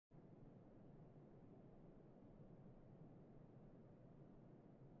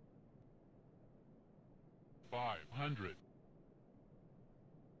500.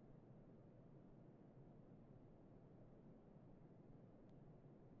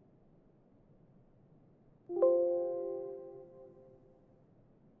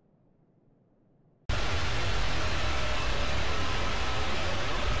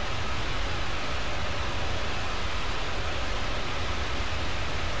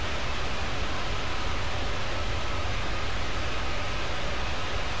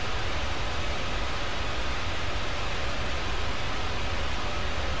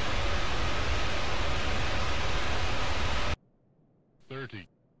 Thirty,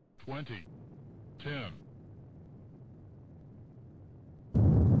 20, 10.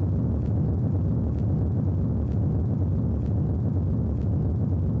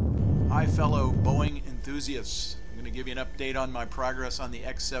 Hi fellow Boeing enthusiasts. I'm going to give you an update on my progress on the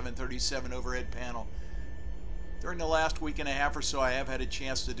X737 overhead panel. During the last week and a half or so I have had a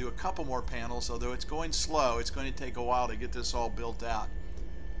chance to do a couple more panels, although it's going slow. It's going to take a while to get this all built out.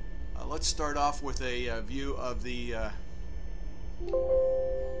 Let's start off with a view of the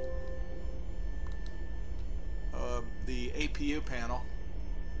APU panel,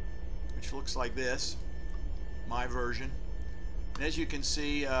 which looks like this, my version. And as you can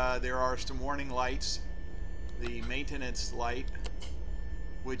see, there are some warning lights. The maintenance light,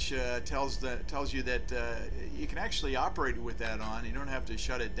 which tells you that you can actually operate with that on. You don't have to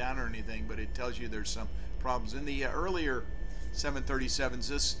shut it down or anything, but it tells you there's some problems. In the earlier 737s,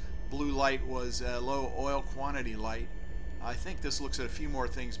 this blue light was a low oil quantity light. I think this looks at a few more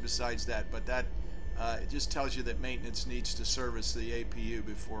things besides that, but that it just tells you that maintenance needs to service the APU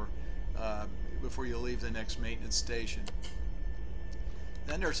before you leave the next maintenance station.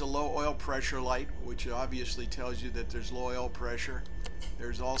 Then there's a low oil pressure light, which obviously tells you that there's low oil pressure.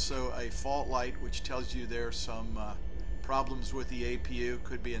 There's also a fault light, which tells you there's some problems with the APU.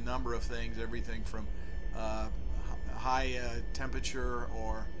 Could be a number of things, everything from high temperature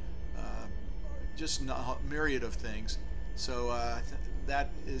or just a myriad of things. So that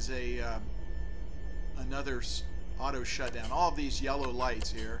is another auto shutdown. All of these yellow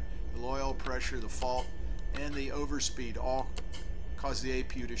lights here, the low oil pressure, the fault, and the overspeed all cause the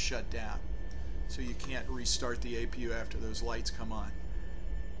APU to shut down. So you can't restart the APU after those lights come on.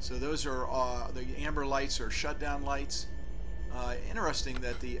 So those are the amber lights are shutdown lights. Interesting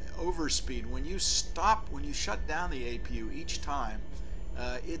that the overspeed, when you shut down the APU each time,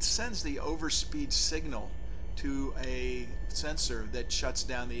 it sends the overspeed signal to a sensor that shuts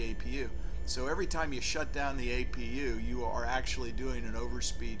down the APU. So every time you shut down the APU, you are actually doing an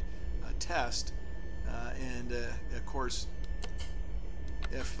overspeed test. And of course,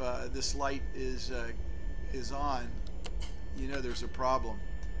 if this light is on, you know there's a problem.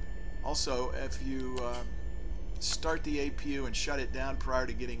 Also, if you start the APU and shut it down prior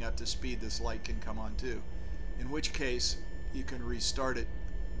to getting up to speed, this light can come on too. In which case, you can restart it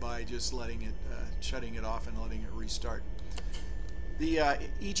by just letting it, shutting it off and letting it restart. The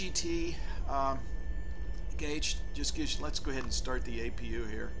EGT gauge just gives. Let's go ahead and start the APU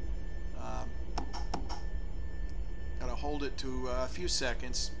here. Gotta hold it to a few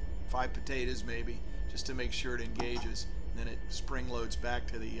seconds, 5 potatoes maybe, just to make sure it engages. Then it spring loads back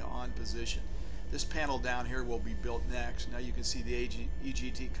to the on position. This panel down here will be built next. Now you can see the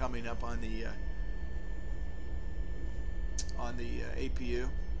EGT coming up on the APU.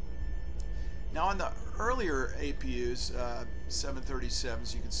 Now on the earlier APUs,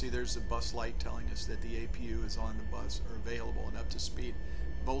 737s, you can see there's the bus light telling us that the APU is on the bus or available and up to speed.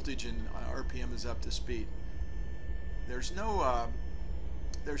 Voltage and RPM is up to speed. There's no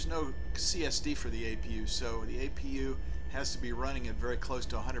CSD for the APU, so the APU has to be running at very close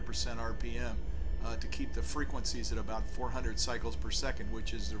to 100% RPM to keep the frequencies at about 400 cycles per second,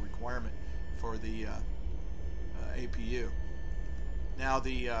 which is the requirement for the APU. Now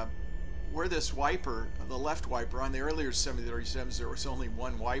where this wiper, the left wiper, on the earlier 737s there was only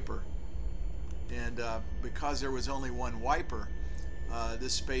one wiper, and because there was only one wiper,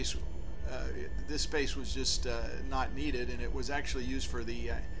 this space was just not needed, and it was actually used for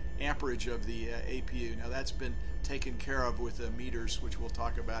the amperage of the APU. Now that's been taken care of with the meters, which we'll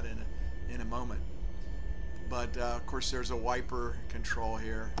talk about in a moment. But of course there's a wiper control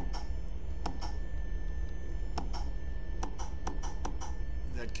here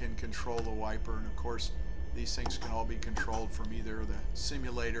that can control the wiper, and of course these things can all be controlled from either the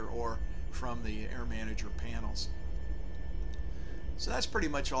simulator or from the air manager panels. So that's pretty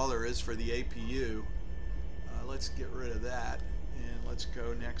much all there is for the APU. Let's get rid of that, and let's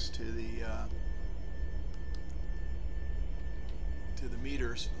go next to the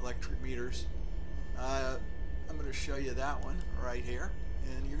meters, electric meters. I'm going to show you that one right here,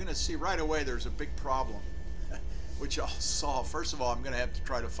 and you're going to see right away there's a big problem. which I'll solve. First of all, I'm going to have to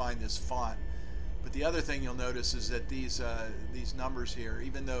try to find this font. But the other thing you'll notice is that these numbers here,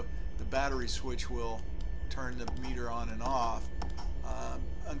 even though the battery switch will turn the meter on and off,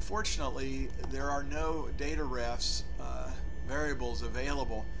 unfortunately there are no data refs variables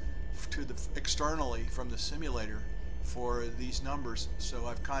available to the externally from the simulator for these numbers. So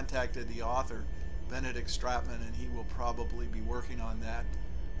I've contacted the author, Benedict Stratman, and he will probably be working on that,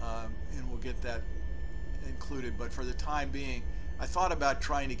 and we'll get that included. But for the time being, I thought about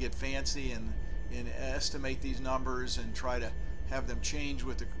trying to get fancy and estimate these numbers and try to have them change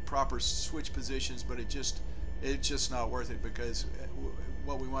with the proper switch positions, but it's just not worth it, because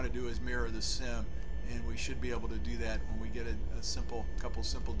what we want to do is mirror the sim, and we should be able to do that when we get a couple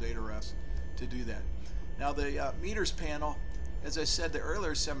simple data refs to do that. Now the meters panel, as I said, the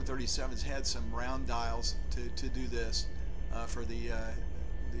earlier 737s had some round dials to do this for the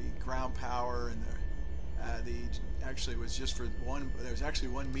ground power, and actually it was just for one. There was actually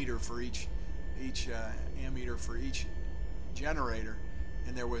 1 meter for each ammeter for each generator,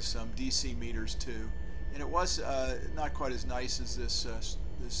 and there was some DC meters too. And it was not quite as nice as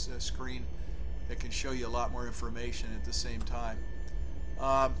this screen that can show you a lot more information at the same time.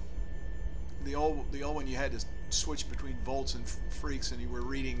 The old one, you had to switch between volts and freaks, and you were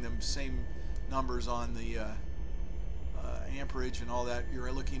reading them same numbers on the amperage and all that.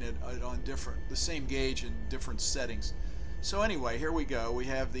 You're looking at it on the same gauge in different settings. So anyway, here we go. We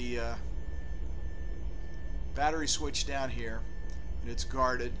have the battery switch down here, and it's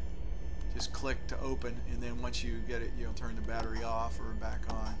guarded. Just click to open, and then once you get it, you'll turn the battery off or back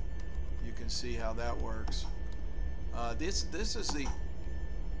on. You can see how that works. This is the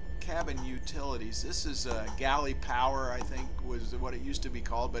cabin utilities. This is galley power, I think was what it used to be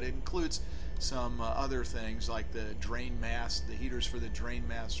called, but it includes some other things like the drain mass, the heaters for the drain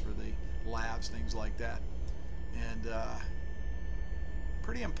mass for the labs, things like that. And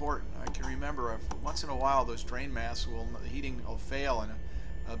pretty important. I can remember once in a while those drain masks the heating will fail, and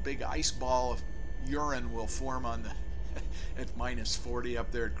a big ice ball of urine will form on the at -40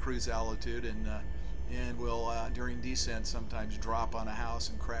 up there at cruise altitude, and will during descent sometimes drop on a house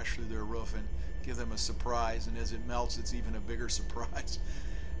and crash through their roof and give them a surprise, and as it melts it's even a bigger surprise.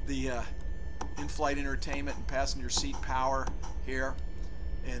 The in-flight entertainment and passenger seat power here,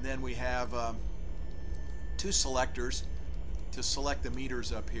 and then we have 2 selectors to select the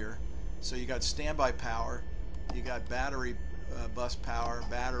meters up here. So you got standby power, you got battery bus power,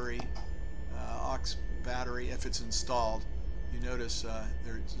 battery, aux battery if it's installed. You notice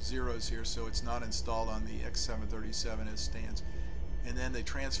there's zeros here, so it's not installed on the X737 as stands. And then the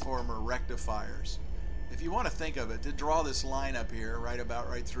transformer rectifiers. If you want to think of it, to draw this line up here,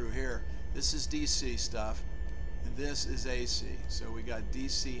 right through here, this is DC stuff, and this is AC. So we got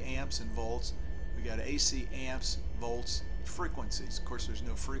DC amps and volts, we got AC amps, volts, frequencies. Of course, there's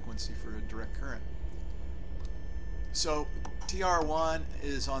no frequency for a direct current. So TR1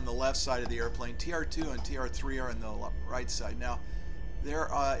 is on the left side of the airplane. TR2 and TR3 are on the right side. Now, there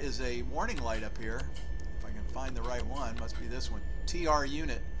is a warning light up here. If I can find the right one, must be this one. TR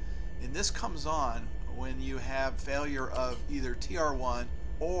unit. And this comes on when you have failure of either TR1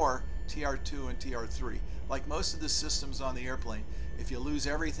 or TR2 and TR3. Like most of the systems on the airplane, if you lose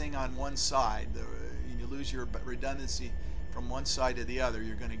everything on one side, you lose your redundancy from one side to the other,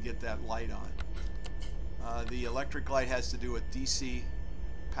 you're going to get that light on. The electric light has to do with DC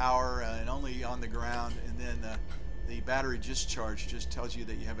power and only on the ground, and then the battery discharge just tells you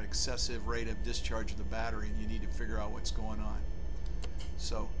that you have an excessive rate of discharge of the battery and you need to figure out what's going on.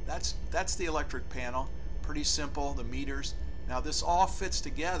 So that's the electric panel. Pretty simple, the meters. Now this all fits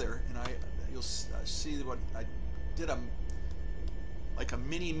together, and you'll see what I did like a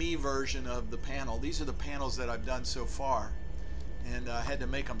mini-me version of the panel. These are the panels that I've done so far, and I had to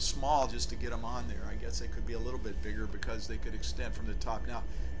make them small just to get them on there. I guess they could be a little bit bigger because they could extend from the top. Now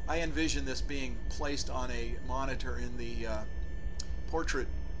I envision this being placed on a monitor in the portrait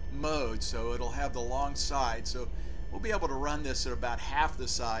mode, so it'll have the long side, so we'll be able to run this at about half the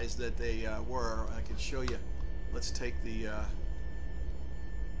size that they were. I can show you. Let's take the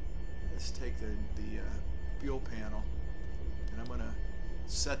fuel panel, and I'm going to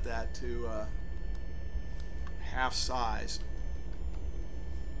set that to half size,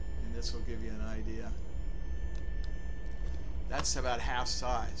 and this will give you an idea. That's about half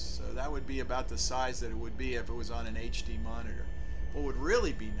size, so that would be about the size that it would be if it was on an HD monitor. What would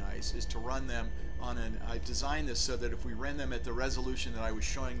really be nice is to run them on I designed this so that if we ran them at the resolution that I was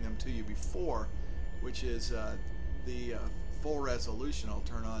showing them to you before, which is the full resolution. I'll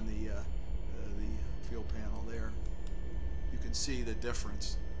turn on the fuel panel there. You can see the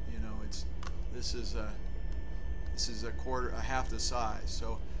difference. You know, this is This is half the size.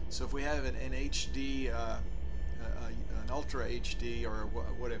 So if we have an HD, an Ultra HD, or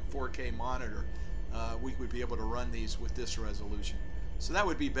what a 4K monitor, we would be able to run these with this resolution. So that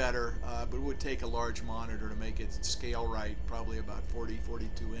would be better, but it would take a large monitor to make it scale right, probably about 40,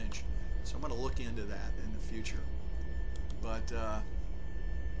 42 inch. So I'm going to look into that in the future. But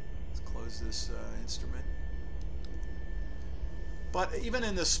let's close this instrument. But even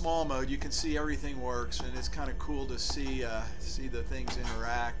in the small mode, you can see everything works, and it's kind of cool to see the things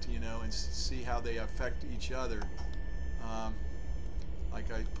interact, you know, and see how they affect each other. Like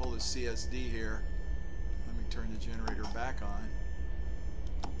I pull the CSD here. Let me turn the generator back on.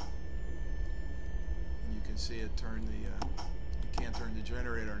 You can see it turn the, you can't turn the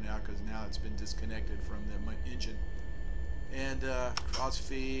generator now because now it's been disconnected from the engine. And cross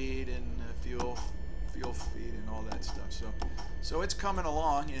feed and fuel feed and all that stuff. So it's coming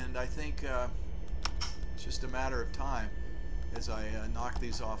along, and I think it's just a matter of time as I knock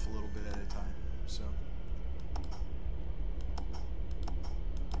these off a little bit at a time. So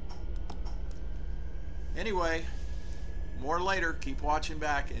anyway, more later. Keep watching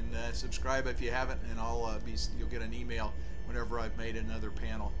back, and subscribe if you haven't, and you'll get an email whenever I've made another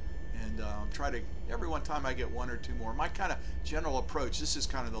panel. And try to, every one time I get one or two more. My kind of general approach, this is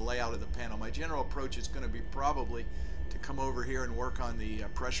kind of the layout of the panel. My general approach is going to be probably to come over here and work on the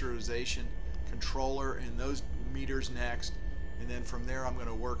pressurization controller and those meters next. And then from there I'm going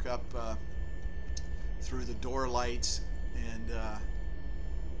to work up through the door lights, and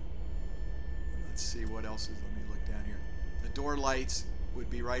let's see what else is, let me look down here. The door lights would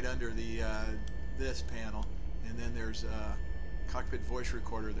be right under the this panel, and then there's cockpit voice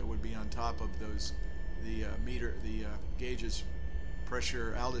recorder that would be on top of those, the gauges,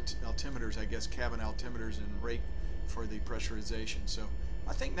 pressure altimeters, I guess, cabin altimeters, and rate for the pressurization. So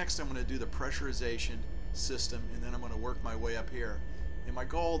I think next I'm going to do the pressurization system, and then I'm going to work my way up here. And my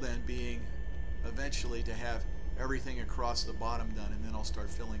goal then being eventually to have everything across the bottom done, and then I'll start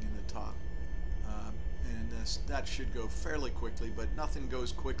filling in the top. That should go fairly quickly, but nothing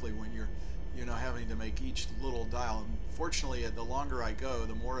goes quickly when you're having to make each little dial. And fortunately, the longer I go,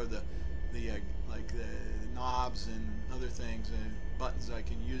 the more of the knobs and other things and buttons, I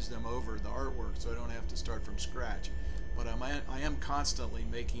can use them over the artwork, so I don't have to start from scratch. But I am constantly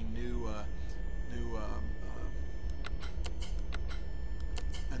making new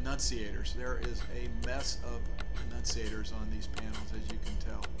enunciators. There is a mess of enunciators on these panels, as you can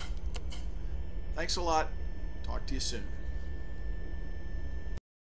tell. Thanks a lot. Talk to you soon.